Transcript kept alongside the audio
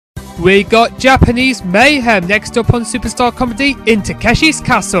We got Japanese mayhem next up on Superstar Comedy in Takeshi's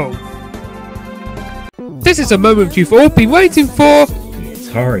Castle. This is a moment you've all been waiting for. It's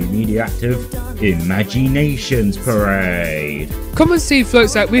Atari Mediaactive Imaginations Parade. Come and see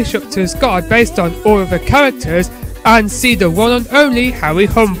floats like Wish Up to Sky based on all of the characters and see the one and only Harry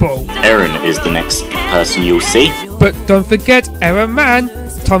Humble. Aaron is the next person you'll see. But don't forget Aaron Mann,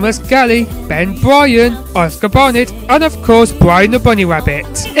 Thomas Galley, Ben Bryan, Oscar Barnett, and of course Brian the Bunny Rabbit.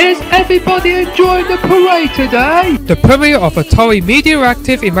 Is everybody enjoying the parade today? The premiere of Atari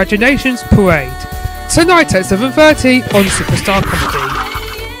Mediaactive Imaginations Parade. Tonight at 7:30 on Superstar Comedy.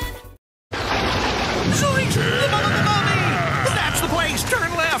 That's the place!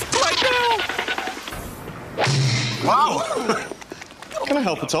 Turn left! Right now! Wow! Can I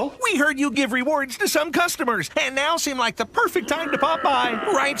help at all? We heard you give rewards to some customers, and now seem like the perfect time to pop by.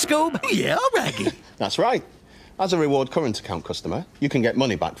 Right, Scoob? Yeah, Raggy. That's right. As a reward current account customer, you can get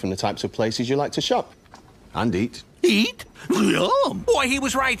money back from the types of places you like to shop. And eat. Eat? Yum! Boy, he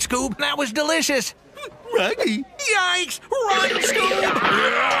was right, Scoob. That was delicious. Raggy. Yikes! Run, Scoob!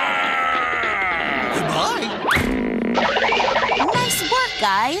 Goodbye. Nice work,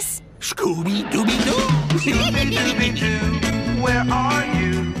 guys. Scooby-Dooby-Doo. Where are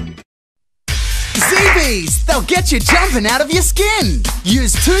you? Zeebeez! They'll get you jumping out of your skin!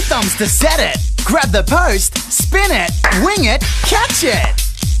 Use 2 thumbs to set it. Grab the post, spin it, wing it, catch it!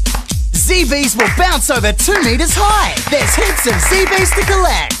 Zeebeez will bounce over 2 meters high. There's heaps of Zeebeez to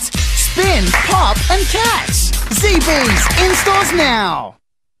collect. Spin, pop, and catch. Zeebeez in stores now.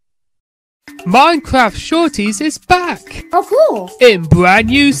 Minecraft Shorties is back! Oh, cool! In brand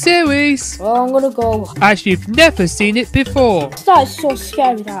new series! Well, I'm gonna go. As you've never seen it before. That is so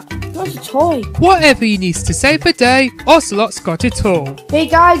scary, that. That's a toy. Whatever you need to save the day, Ocelot's got it all. Hey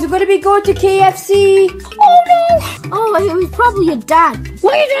guys, we're gonna be going to KFC! Oh no! Oh, it was probably your dad.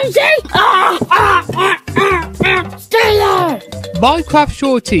 What are you gonna say? Stay there! Minecraft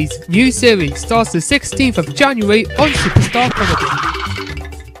Shorties new series starts the 16th of January on Superstar Comedy.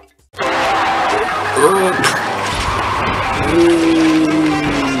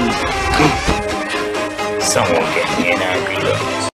 Someone get me an angry look.